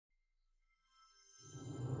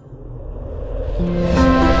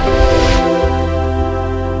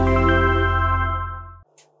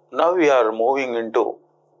we are moving into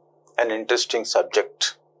an interesting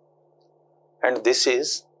subject, and this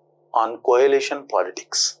is on coalition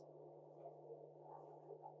politics.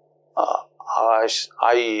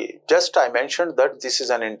 I mentioned that this is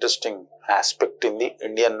an interesting aspect in the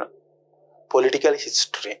Indian political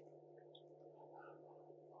history,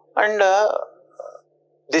 and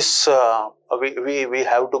we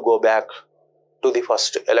have to go back to the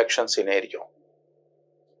first election scenario,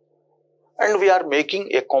 and we are making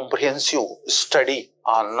a comprehensive study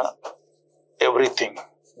on everything.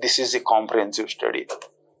 This is a comprehensive study.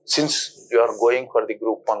 Since you are going for the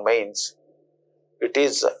Group 1 mains, it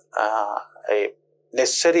is a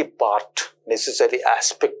necessary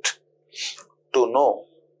aspect to know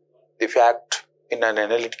the fact in an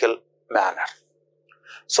analytical manner.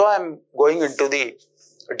 So I am going into the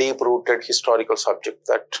deep-rooted historical subject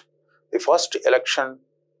that the first election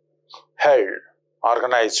held,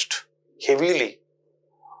 organized heavily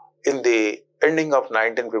in the ending of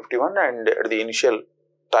 1951 and at the initial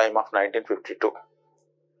time of 1952.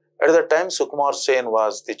 At the time, Sukumar Sen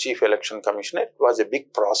was the Chief Election Commissioner. It was a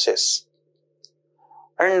big process.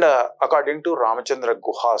 And according to Ramachandra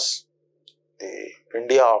Guha's The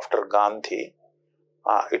India After Gandhi,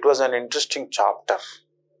 it was an interesting chapter.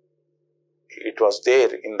 It was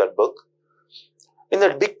there in that book. In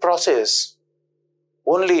that big process,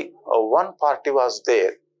 only one party was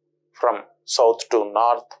there from south to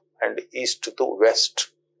north and east to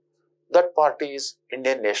west. That party is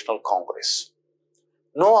Indian National Congress.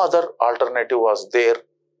 No other alternative was there,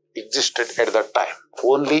 existed at that time.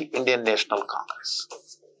 Only Indian National Congress.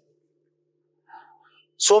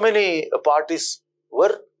 So many parties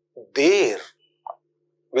were there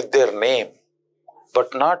with their name,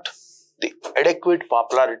 but not the adequate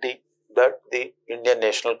popularity that the Indian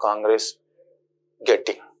National Congress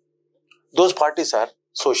getting. Those parties are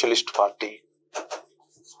Socialist Party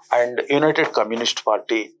and United Communist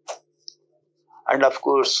Party and of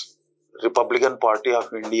course Republican Party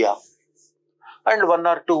of India and one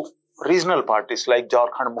or two regional parties like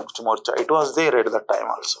Jharkhand Mukti Morcha. It was there at that time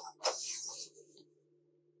also.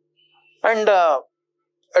 And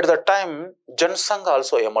at that time, Jan Sangh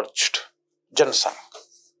also emerged. Jan Sangh.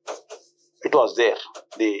 It was there.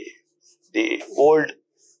 The old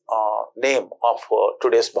name of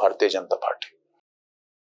today's Bharatiya Janata Party.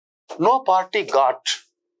 No party got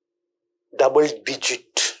double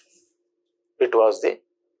digit. It was the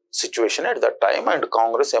situation at that time, and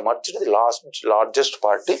Congress emerged the largest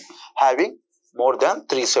party, having more than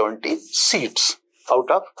 370 seats out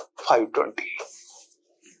of 520.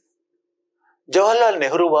 Jawaharlal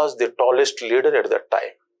Nehru was the tallest leader at that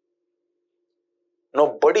time.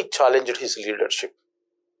 Nobody challenged his leadership.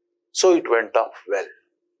 So it went off well.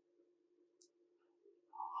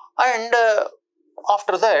 And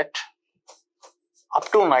after that,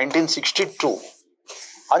 up to 1962,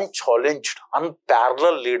 unchallenged,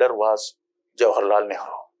 unparalleled leader was Jawaharlal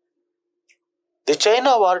Nehru. The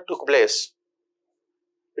China war took place.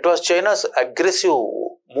 It was China's aggressive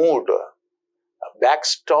mood,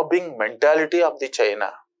 backstabbing mentality of the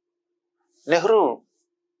China. Nehru,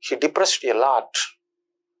 he depressed a lot,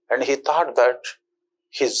 and he thought that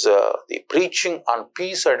his the preaching on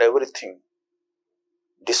peace and everything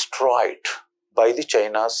destroyed by the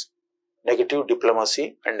China's negative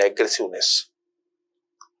diplomacy and aggressiveness.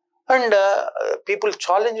 And people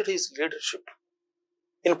challenged his leadership.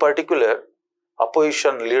 In particular,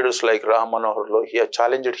 opposition leaders like Ram Manohar Lohia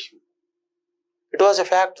challenged him. It was a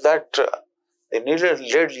fact that the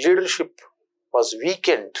leadership was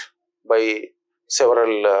weakened by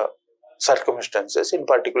several circumstances, in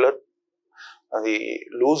particular the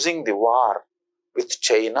losing the war with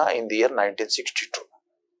China in the year 1962.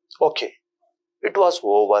 Okay, it was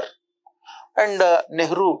over, and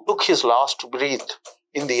Nehru took his last breath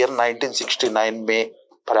in the year 1969 May,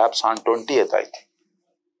 perhaps on 20th, I think.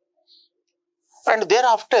 And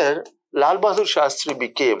thereafter, Lal Bahadur Shastri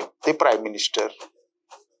became the Prime Minister.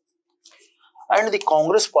 And the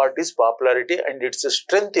Congress Party's popularity and its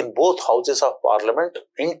strength in both houses of parliament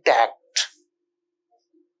intact.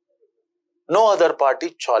 No other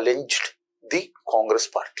party challenged the Congress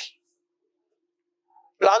Party.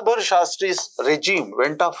 Lal Bahadur Shastri's regime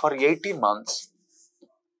went off for 80 months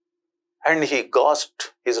and he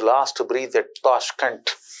gasped his last breath at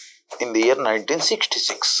Tashkent in the year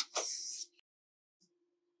 1966.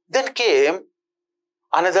 Then came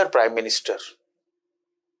another Prime Minister,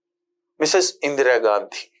 Mrs. Indira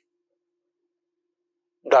Gandhi,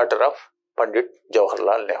 daughter of Pandit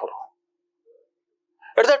Jawaharlal Nehru.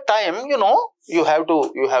 At that time, you have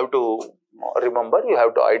to remember, you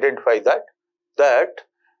have to identify that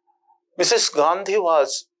Mrs. Gandhi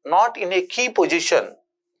was not in a key position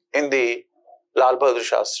in the Lal Bahadur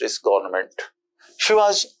Shastri's government. She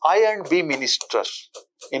was I&B Minister,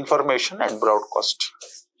 Information and Broadcasting.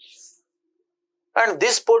 And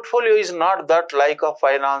this portfolio is not that like a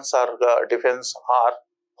finance or defense or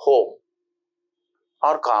home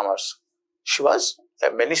or commerce. She was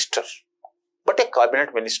a minister, but a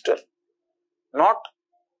cabinet minister, not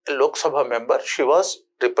a Lok Sabha member. She was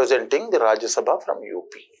representing the Rajya Sabha from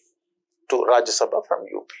UP.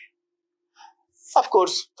 Of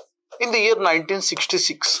course, in the year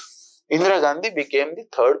 1966, Indira Gandhi became the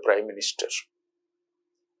third Prime Minister.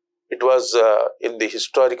 It was in the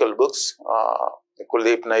historical books,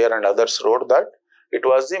 Kuldeep Nair and others wrote that it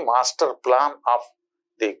was the master plan of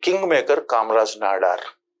the kingmaker Kamraj Nadar.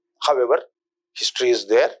 However, history is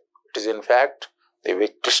there. It is in fact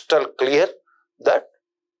crystal clear that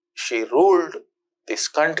she ruled this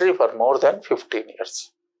country for more than 15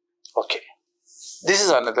 years. Okay. This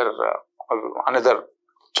is another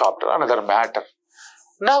chapter, another matter.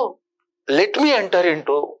 Now, let me enter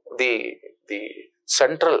into the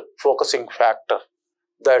central focusing factor,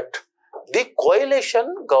 that the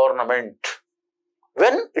coalition government,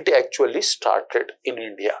 when it actually started in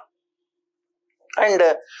India. And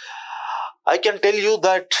I can tell you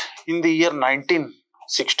that in the year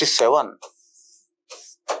 1967,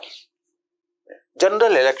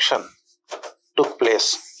 general election took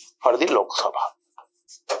place for the Lok Sabha.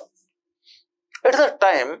 At that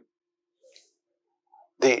time,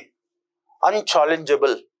 the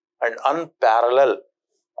unchallengeable and unparalleled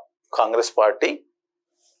Congress party,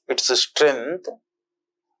 its strength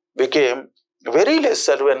became very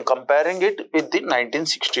lesser when comparing it with the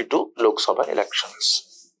 1962 Lok Sabha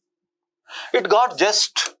elections. It got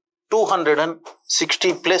just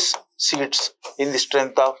 260 plus seats in the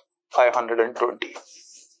strength of 520.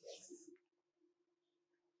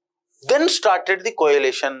 Then started the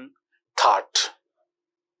coalition thought.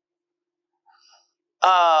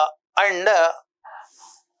 And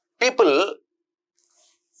people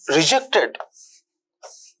rejected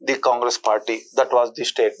the Congress party. That was the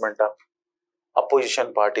statement of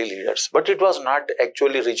opposition party leaders. But it was not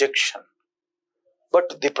actually rejection,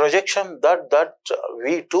 but the projection that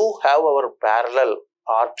we too have our parallel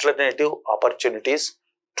alternative opportunities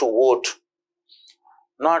to vote.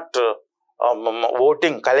 Not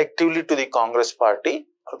voting collectively to the Congress party.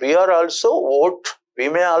 We may also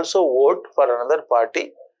vote for another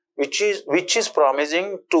party which is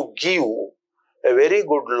promising to give a very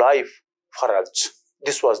good life for us.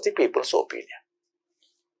 This was the people's opinion.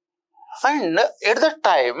 And at that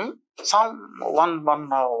time, one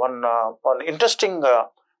interesting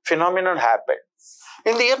phenomenon happened.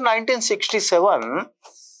 In the year 1967,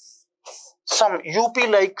 some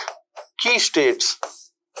UP-like key states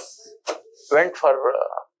went for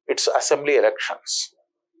its assembly elections.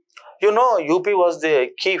 You know, UP was the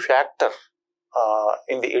key factor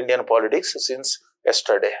in the Indian politics since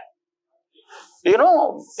yesterday. You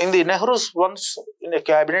know, in the Nehru's once in the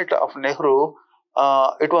cabinet of Nehru,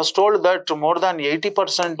 it was told that more than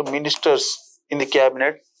 80% ministers in the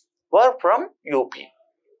cabinet were from UP.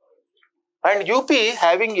 And UP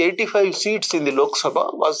having 85 seats in the Lok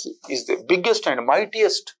Sabha is the biggest and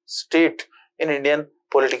mightiest state in Indian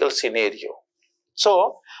political scenario.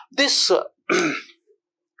 So this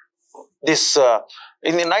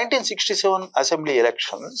in the 1967 assembly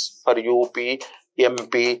elections for UP,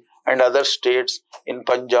 MP and other states in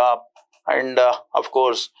Punjab and of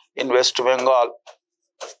course in West Bengal,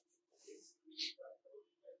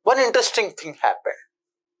 one interesting thing happened,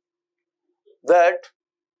 that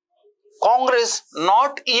Congress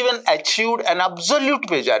not even achieved an absolute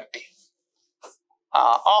majority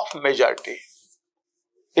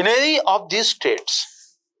in any of these states.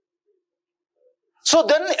 So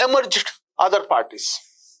then emerged other parties.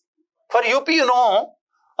 For UP, you know,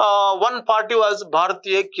 one party was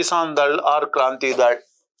Bharatiya Kisan Dal or Kranti Dal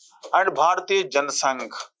and Bharatiya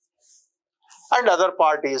Janasangh and other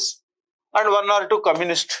parties and one or two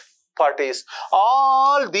communist parties.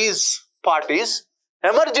 All these parties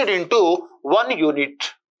emerged into one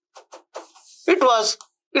unit.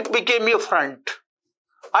 It became a front,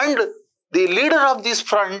 and the leader of this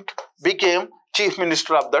front became chief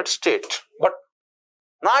minister of that state, but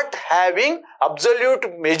not having absolute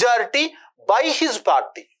majority by his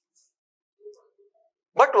party.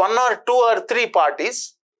 But one or two or three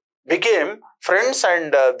parties became friends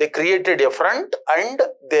and they created a front and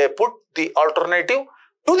they put the alternative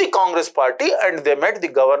to the Congress party and they met the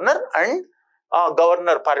governor and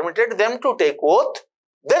governor permitted them to take oath.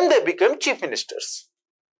 Then they became chief ministers.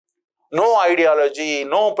 No ideology,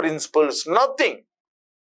 no principles, nothing.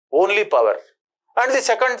 Only power. And the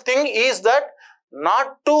second thing is that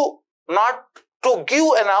not to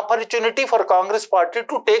give an opportunity for Congress party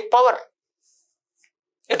to take power.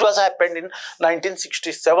 It was happened in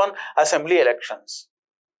 1967 assembly elections.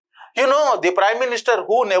 You know, the Prime Minister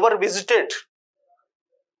who never visited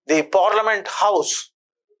the Parliament House,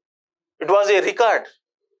 it was a record.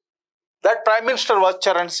 That Prime Minister was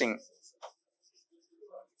Charan Singh,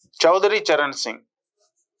 Chaudhary Charan Singh.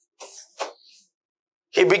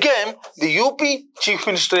 He became the UP Chief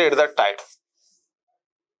Minister at that time.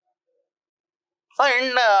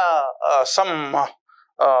 And some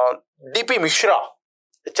D.P. Mishra,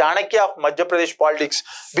 the Chanakya of Madhya Pradesh politics,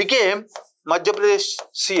 became Madhya Pradesh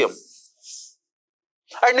CM.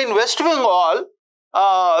 And in West Bengal,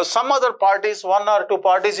 some other parties, one or two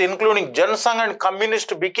parties, including Jan Sangh and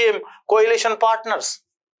Communist, became coalition partners.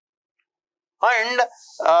 And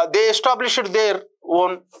they established their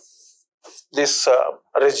own this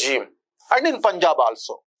regime. And in Punjab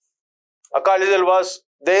also, Akali Dal was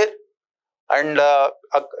there, and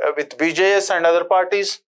with BJS and other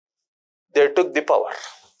parties, they took the power.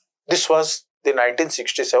 This was the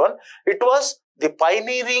 1967. It was the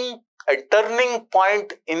pioneering and turning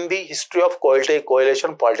point in the history of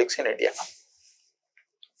coalition politics in India.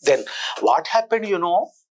 Then what happened, you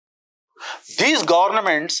know? These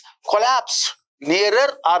governments collapsed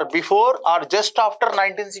nearer or before or just after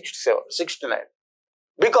 1969,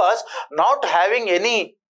 because not having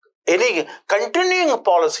any continuing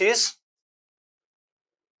policies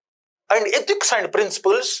and ethics and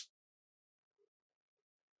principles,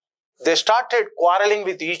 they started quarreling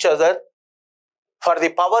with each other for the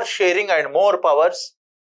power sharing and more powers,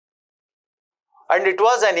 and it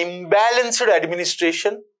was an imbalanced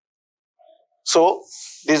administration. So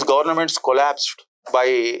these governments collapsed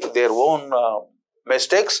by their own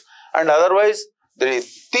mistakes, and otherwise the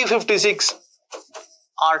 356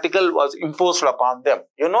 article was imposed upon them.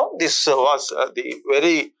 You know, this was the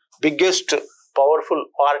very biggest powerful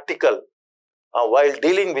article while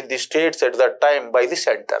dealing with the states at that time by the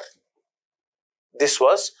center. This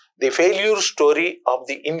was the failure story of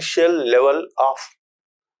the initial level of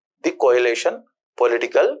the coalition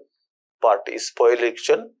political parties,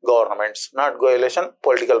 coalition governments, not coalition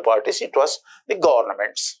political parties, it was the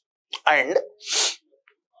governments. And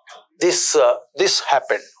this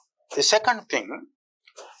happened. The second thing,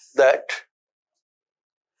 that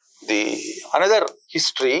the another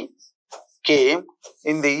history came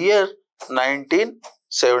in the year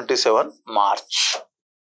 1977 March.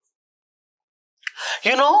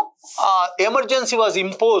 You know, emergency was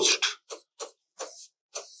imposed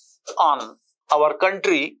on our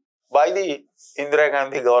country by the Indira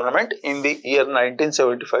Gandhi government in the year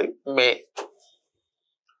 1975 May.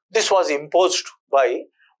 This was imposed by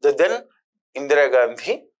the then Indira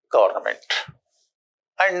Gandhi government.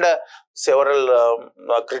 And several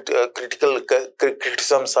critical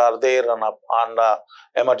criticisms are there on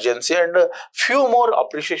emergency, and few more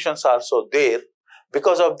appreciations also there.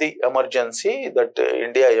 Because of the emergency, that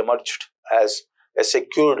India emerged as a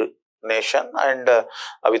secured nation, and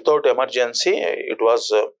without emergency, it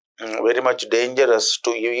was very much dangerous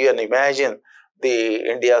to even imagine the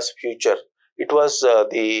India's future. It was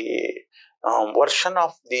the version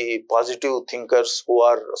of the positive thinkers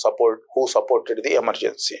who supported the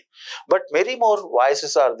emergency. But many more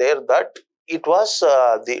voices are there that it was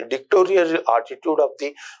the dictatorial attitude of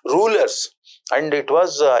the rulers, and it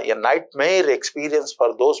was a nightmare experience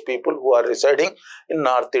for those people who are residing in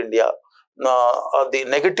North India. The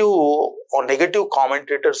negative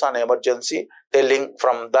commentators on emergency telling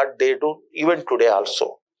from that day to even today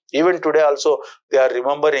also. Even today also, they are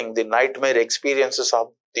remembering the nightmare experiences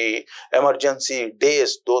of the emergency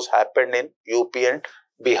days. Those happened in UP and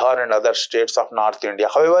Bihar and other states of North India.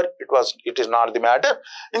 However, it is not the matter.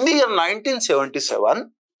 In the year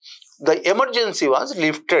 1977, the emergency was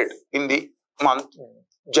lifted in the month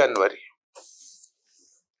January.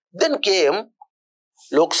 Then came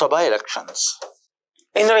Lok Sabha elections.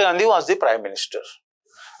 Indira Gandhi was the Prime Minister,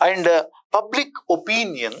 and public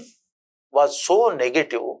opinion was so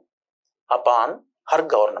negative upon her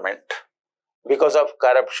government because of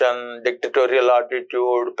corruption, dictatorial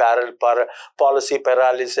attitude, policy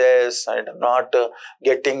paralysis, and not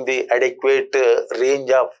getting the adequate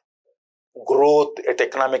range of growth at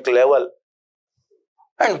economic level.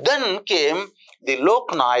 And then came the Lok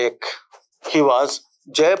Nayak. He was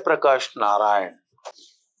Jai Prakash Narayan.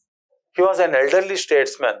 He was an elderly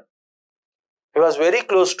statesman. He was very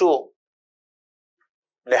close to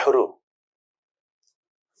Nehru.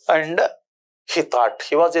 And he thought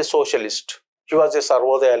he was a socialist. He was a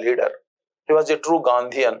Sarvodaya leader. He was a true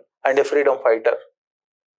Gandhian and a freedom fighter.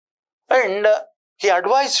 And he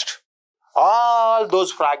advised all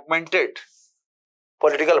those fragmented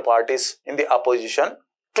political parties in the opposition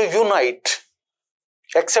to unite,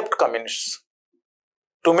 except communists,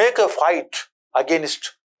 to make a fight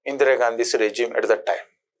against Indira Gandhi's regime at that time.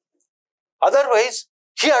 Otherwise,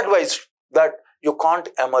 he advised that you can't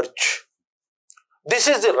emerge. This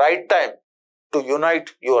is the right time to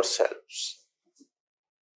unite yourselves.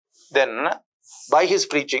 Then, by his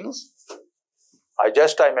preachings, I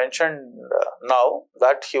mentioned now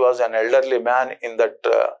that he was an elderly man in that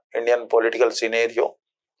Indian political scenario.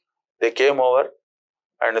 They came over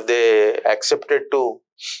and they accepted to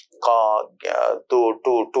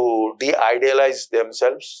de-idealize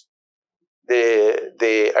themselves.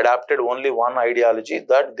 They adopted only one ideology,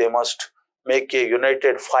 that they must make a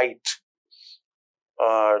united fight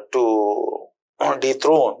to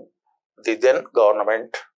dethrone the then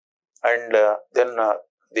government, and then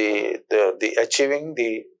the achieving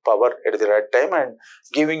the power at the right time and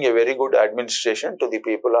giving a very good administration to the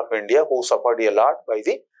people of India who suffered a lot by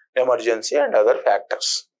the emergency and other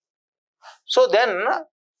factors. So then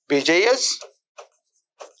BJS,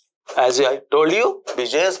 as I told you,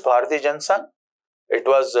 BJS, Bharatiya Janata Sangh, it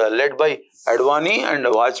was led by Advani and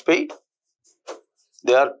Vajpayee.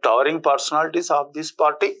 They are towering personalities of this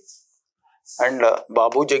party. And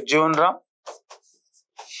Babu Jagjivan Ram,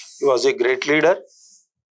 he was a great leader.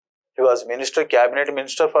 He was cabinet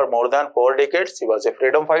minister for more than 4 decades. He was a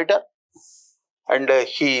freedom fighter. And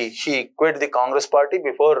he quit the Congress party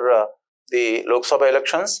before the Lok Sabha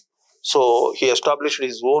elections. So he established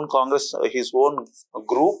his own Congress, his own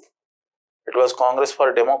group. It was Congress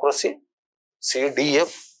for Democracy,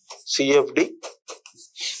 CDF, CFD.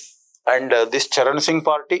 And this Charan Singh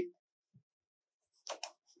party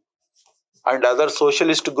and other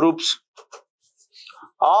socialist groups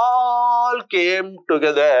all came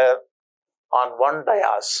together on one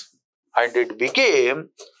dais, and it became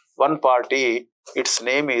one party. Its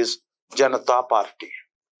name is Janata Party.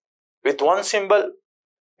 With one symbol,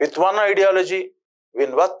 with one ideology,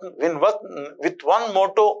 with one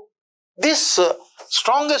motto, these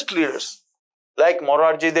strongest leaders like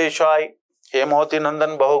Morarji Desai, Hemawati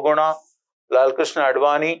Nandan Bahuguna, Lal Krishna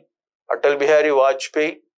Advani, Atal Bihari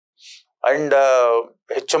Vajpayee, and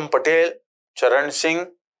H.M. Patel, Charan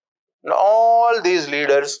Singh, and all these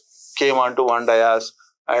leaders came onto one dais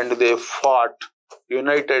and they fought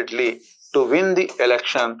unitedly to win the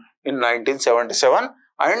election in 1977.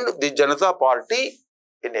 And the Janata Party,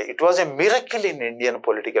 it was a miracle in Indian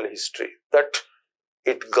political history that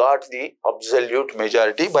it got the absolute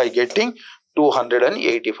majority by getting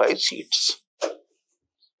 285 seats.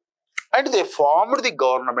 And they formed the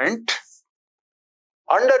government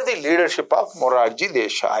under the leadership of Morarji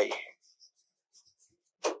Desai.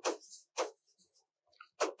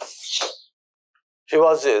 He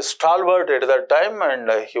was a stalwart at that time, and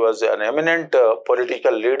he was an eminent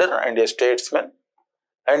political leader and a statesman.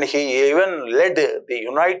 And he even led the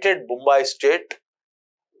united Mumbai state,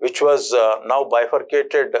 which was now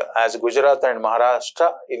bifurcated as Gujarat and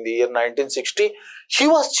Maharashtra in the year 1960. He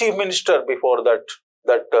was chief minister before that.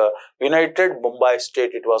 United Mumbai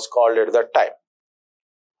state, it was called at that time.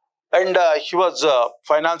 And he was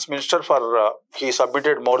finance minister for, he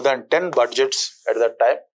submitted more than 10 budgets at that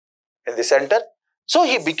time in the center. So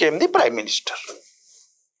he became the prime minister.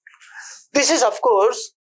 This is, of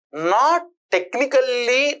course, not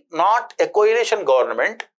technically not a coalition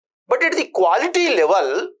government, but at the quality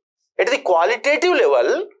level, at the qualitative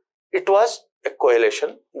level, it was a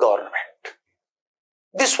coalition government.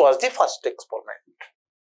 This was the first experiment.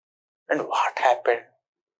 And what happened?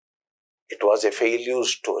 It was a failure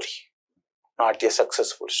story, not a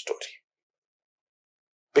successful story.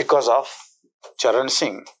 Because of Charan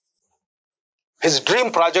Singh, his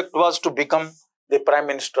dream project was to become the Prime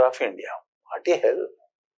Minister of India. What the hell?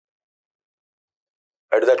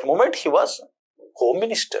 At that moment, he was Home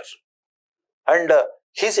Minister. And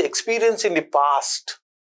his experience in the past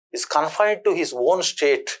is confined to his own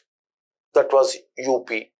state, that was UP,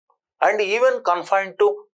 and even confined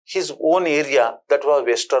to his own area, that was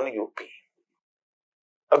Western UP.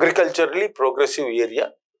 Agriculturally progressive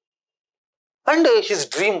area. And his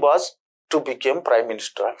dream was to become Prime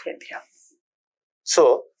Minister of India.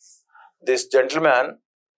 So, this gentleman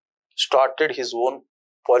started his own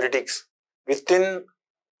politics within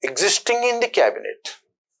existing in the cabinet.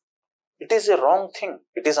 It is a wrong thing.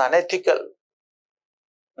 It is unethical.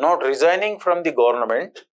 Not resigning from the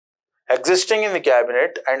government, existing in the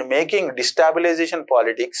cabinet and making destabilization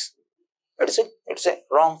politics, it's a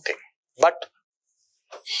wrong thing. But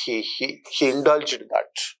he indulged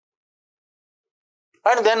that.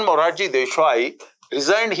 And then Morarji Desai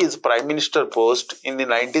resigned his prime minister post in the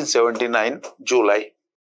 1979 July.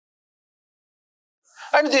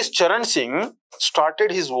 And this Charan Singh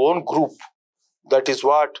started his own group, that is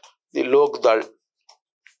what? The Lok Dal,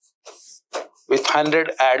 with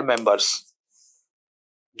 100 ad members.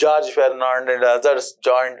 George Fernand and others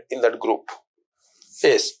joined in that group.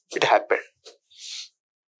 Yes, it happened.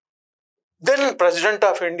 Then President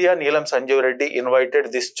of India, Neelam Sanjeev Reddy,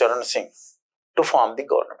 invited this Charan Singh to form the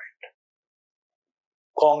government.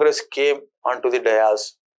 Congress came onto the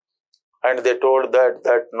dais and they told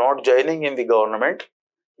that not joining in the government,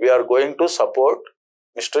 we are going to support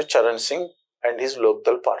Mr. Charan Singh and his Lok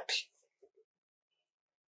Dal party.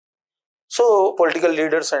 So, political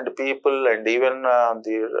leaders and people and even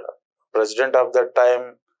the president of that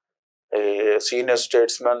time, a senior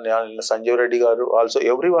statesman, Sanjeev Reddy Garu, also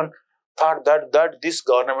everyone thought that this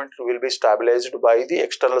government will be stabilized by the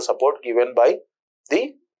external support given by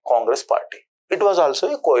the Congress party. It was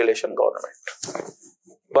also a coalition government.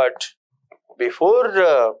 But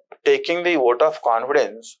before taking the vote of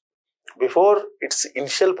confidence, before its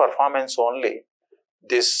initial performance only,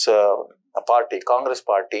 this party, Congress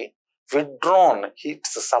party, withdrawn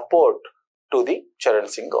its support to the Charan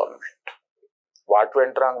Singh government. What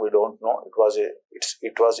went wrong, we don't know.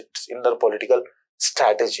 It was its inner political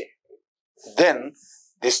strategy. Then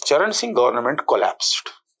this Charan Singh government collapsed.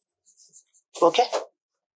 Okay.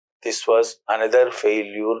 This was another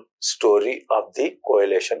failure story of the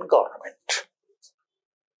coalition government.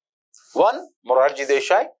 One, Morarji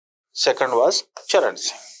Desai. Second was Charan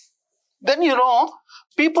Singh. Then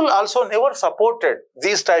people also never supported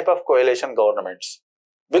these type of coalition governments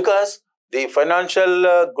because the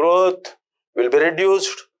financial growth will be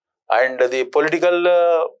reduced and the political,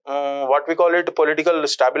 political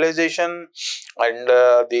stabilization and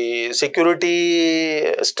the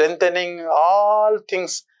security strengthening, all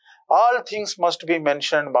things must be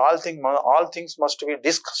mentioned, all things must be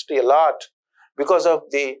discussed a lot because of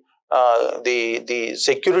the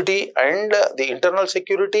security and the internal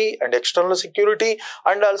security and external security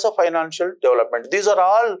and also financial development. These are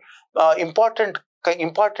all important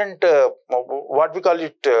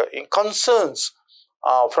concerns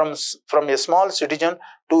from a small citizen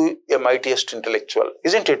to a mightiest intellectual,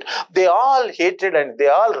 isn't it? They all hated and they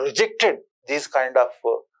all rejected these kind of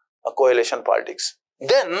coalition politics.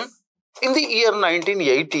 Then, in the year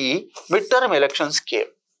 1980, midterm elections came.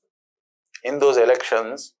 In those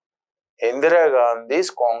elections, Indira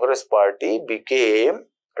Gandhi's Congress party became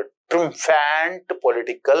a triumphant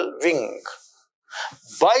political wing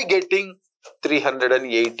by getting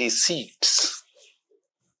 380 seats.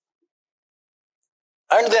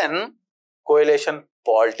 And then coalition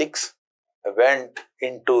politics went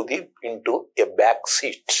into a back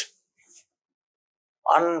seat.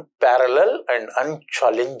 Unparalleled and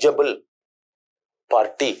unchallengeable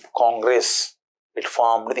party, Congress, it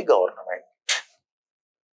formed the government.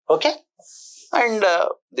 Okay? And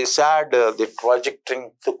the tragic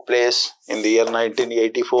thing took place in the year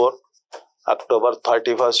 1984, October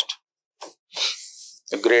 31st.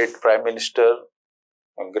 A great Prime Minister,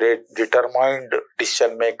 a great determined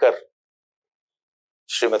decision maker,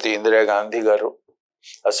 Srimati Indira Gandhi Garu,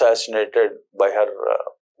 assassinated by her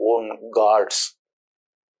own guards.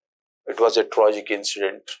 It was a tragic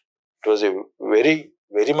incident. It was a very,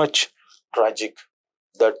 very much tragic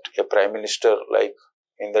that a Prime Minister like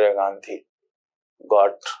Indira Gandhi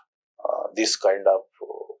got this kind of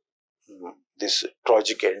this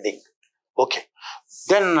tragic ending. Okay.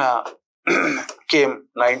 Then came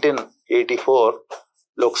 1984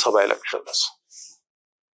 Lok Sabha elections.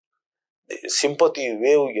 The sympathy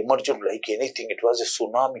wave emerged like anything. It was a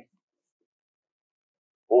tsunami.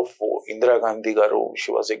 Indira Gandhi Garu,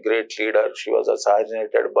 she was a great leader. She was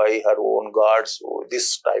assassinated by her own guards.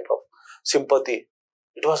 This type of sympathy,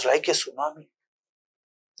 it was like a tsunami.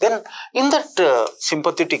 Then, in that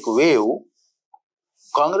sympathetic wave,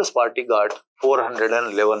 Congress party got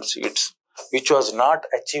 411 seats, which was not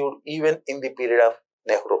achieved even in the period of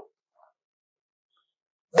Nehru.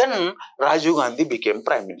 Then, Rajiv Gandhi became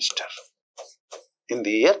Prime Minister in the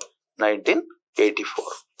year 1984.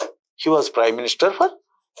 He was Prime Minister for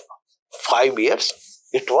 5 years.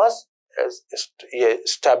 It was a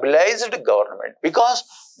stabilized government because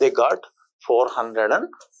they got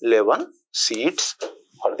 411 seats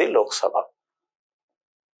for the Lok Sabha.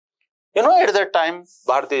 At that time,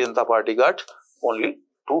 Bharatiya Janata Party got only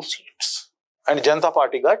 2 seats and Janata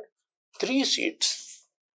Party got 3 seats.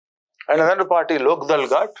 And another party, Lok Dal,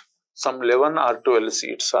 got some 11 or 12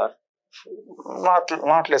 seats, or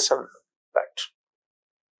not less than that.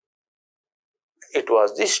 It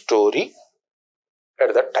was the story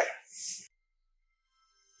at that time.